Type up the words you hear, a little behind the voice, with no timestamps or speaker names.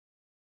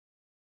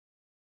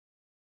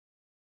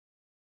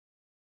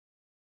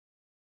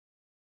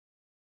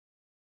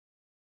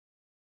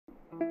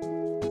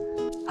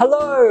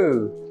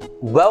Hello!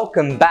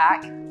 Welcome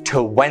back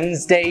to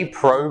Wednesday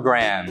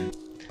program.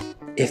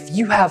 If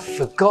you have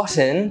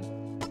forgotten,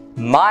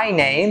 my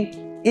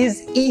name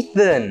is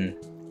Ethan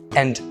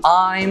and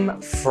I'm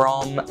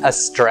from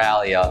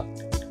Australia.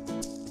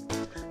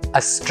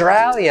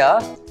 Australia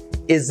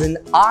is an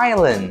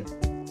island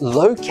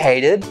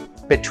located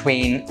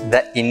between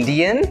the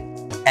Indian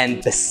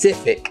and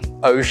Pacific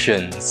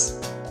Oceans.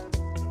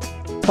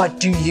 But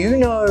do you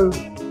know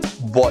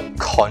what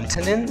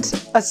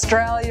continent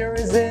Australia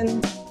is in?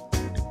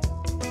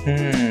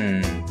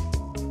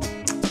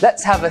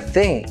 Let's have a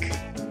think.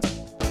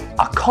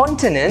 A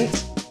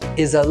continent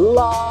is a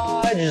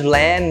large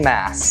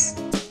landmass.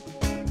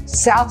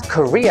 South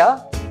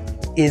Korea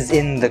is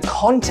in the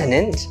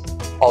continent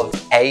of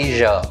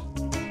Asia.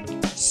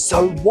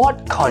 So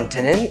what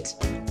continent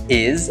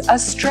is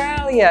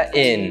Australia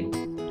in?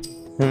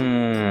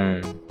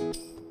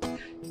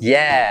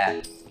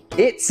 Yeah,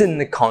 it's in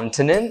the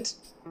continent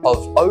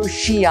of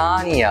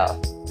Oceania.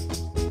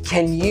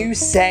 Can you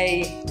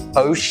say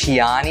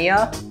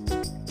Oceania?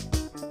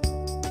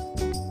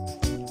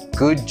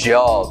 Good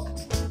job.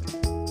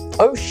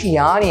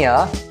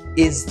 Oceania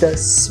is the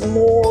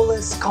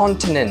smallest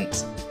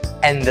continent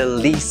and the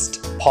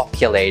least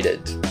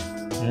populated,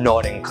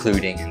 not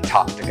including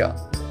Antarctica.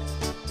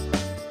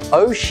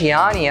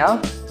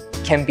 Oceania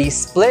can be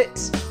split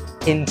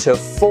into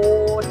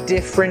 4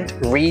 different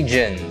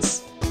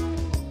regions: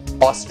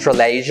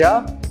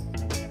 Australasia,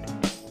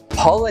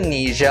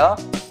 Polynesia,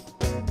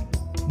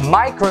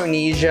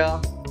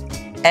 Micronesia,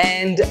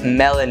 and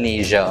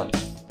Melanesia.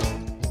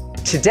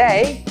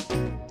 Today,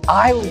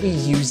 I will be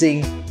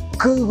using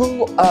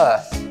Google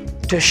Earth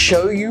to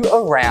show you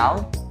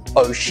around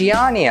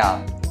Oceania,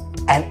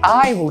 and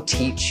I will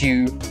teach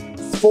you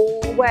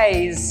 4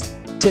 ways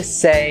to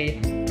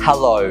say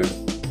hello.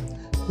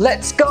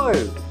 Let's go!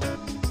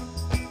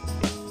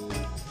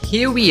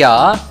 Here we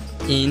are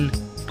in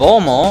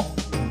Bomo,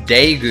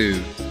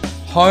 Daegu,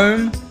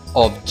 home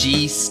of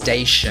G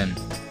Station.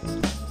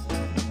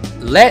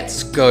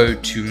 Let's go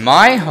to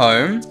my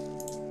home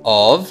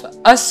of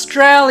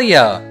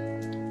Australia.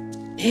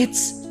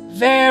 It's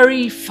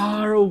very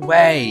far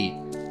away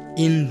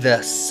in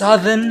the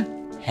southern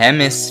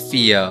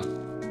hemisphere.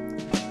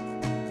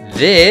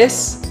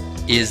 This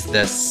is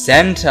the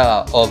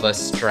center of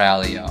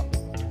Australia,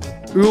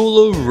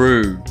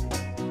 Uluru.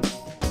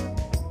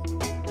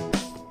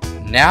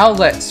 Now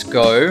let's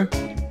go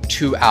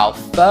to our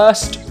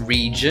first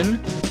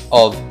region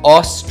of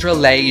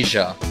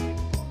Australasia.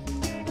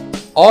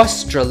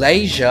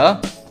 Australasia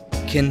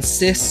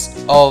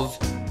consists of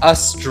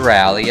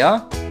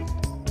Australia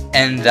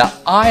and the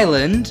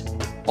island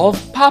of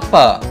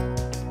Papua.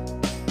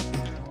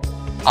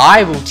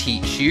 I will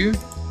teach you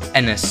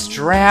an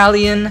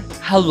Australian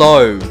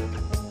hello.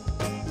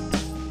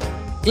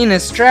 In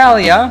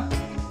Australia,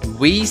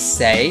 we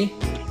say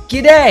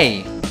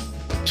g'day.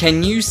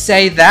 Can you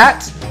say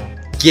that?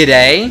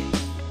 G'day.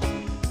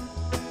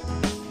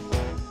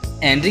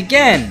 And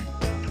again,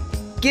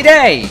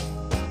 g'day.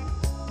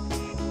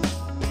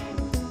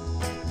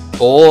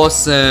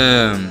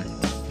 Awesome.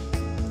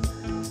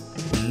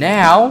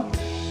 Now,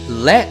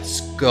 let's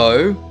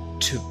go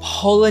to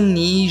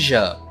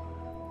Polynesia.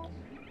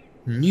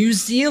 New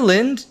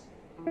Zealand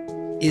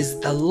is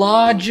the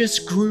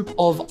largest group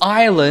of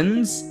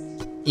islands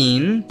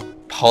in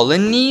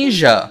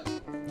Polynesia.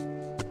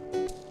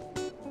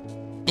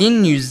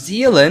 In New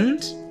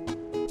Zealand,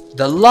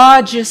 the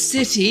largest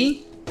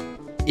city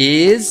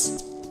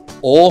is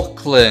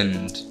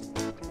Auckland.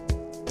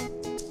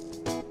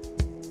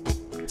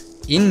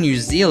 In New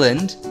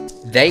Zealand,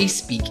 they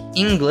speak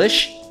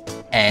English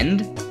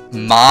and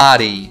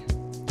Māori.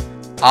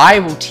 I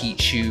will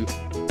teach you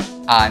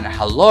an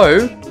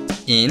hello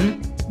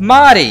in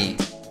Māori.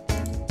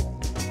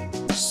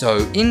 So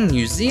in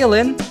New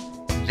Zealand,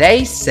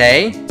 they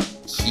say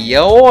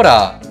kia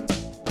ora.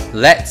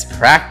 Let's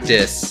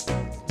practice.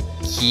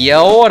 Kia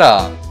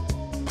ora.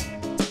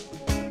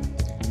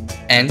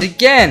 And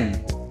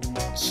again,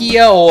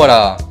 kia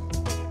ora.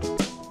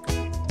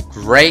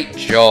 Great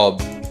job.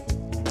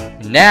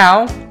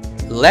 Now,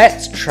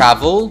 let's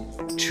travel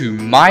to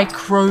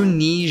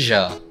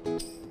Micronesia.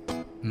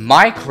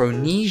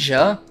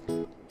 Micronesia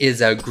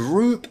is a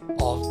group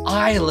of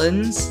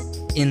islands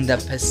in the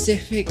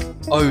Pacific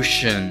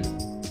Ocean.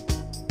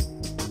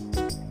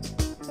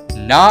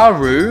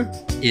 Nauru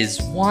is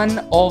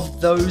one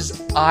of those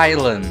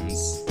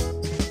islands.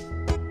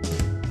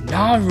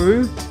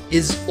 Nauru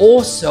is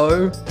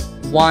also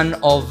one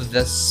of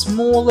the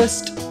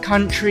smallest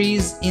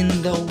countries in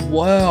the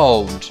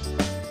world.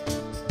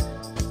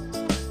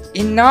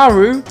 In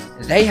Nauru,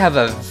 they have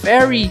a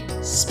very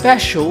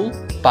special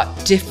but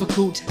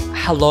difficult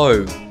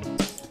hello.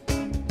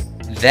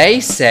 They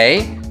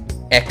say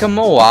eka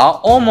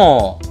moa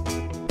omo.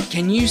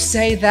 Can you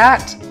say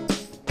that?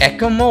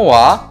 Eka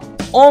moa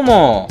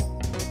omo.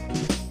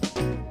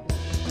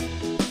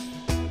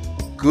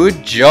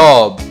 Good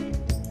job.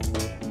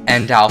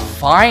 And our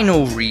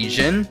final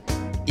region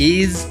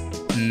is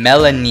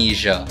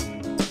Melanesia.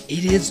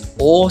 It is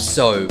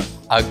also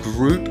a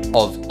group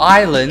of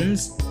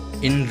islands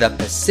in the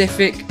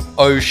Pacific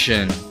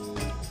Ocean.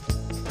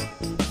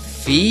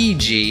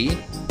 Fiji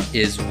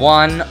is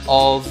one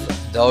of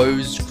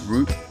those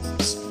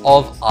groups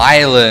of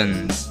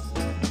islands.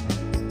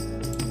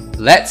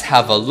 Let's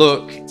have a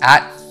look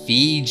at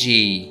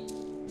Fiji.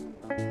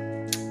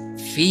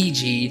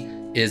 Fiji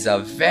is a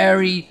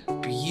very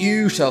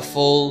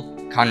beautiful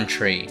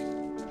country.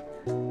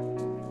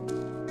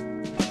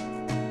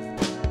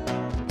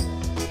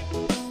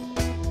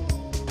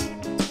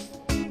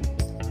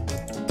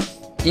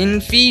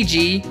 In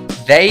Fiji,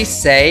 they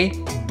say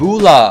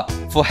bula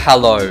for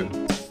hello.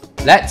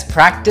 Let's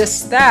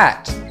practice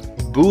that.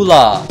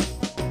 Bula.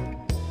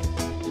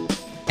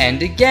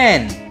 And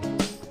again,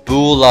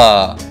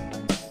 bula.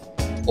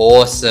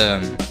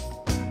 Awesome.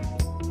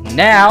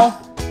 Now,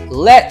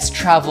 let's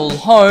travel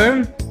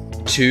home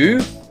to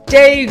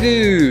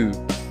Daegu,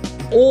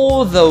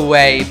 all the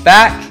way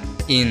back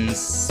in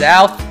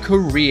South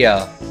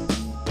Korea.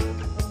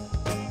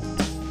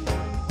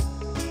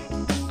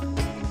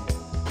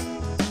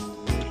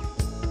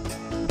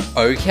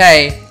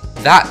 Okay,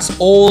 that's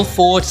all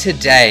for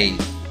today.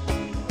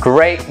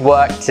 Great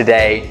work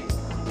today.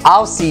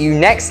 I'll see you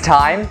next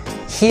time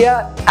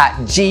here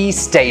at G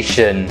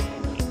Station.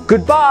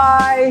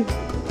 Goodbye!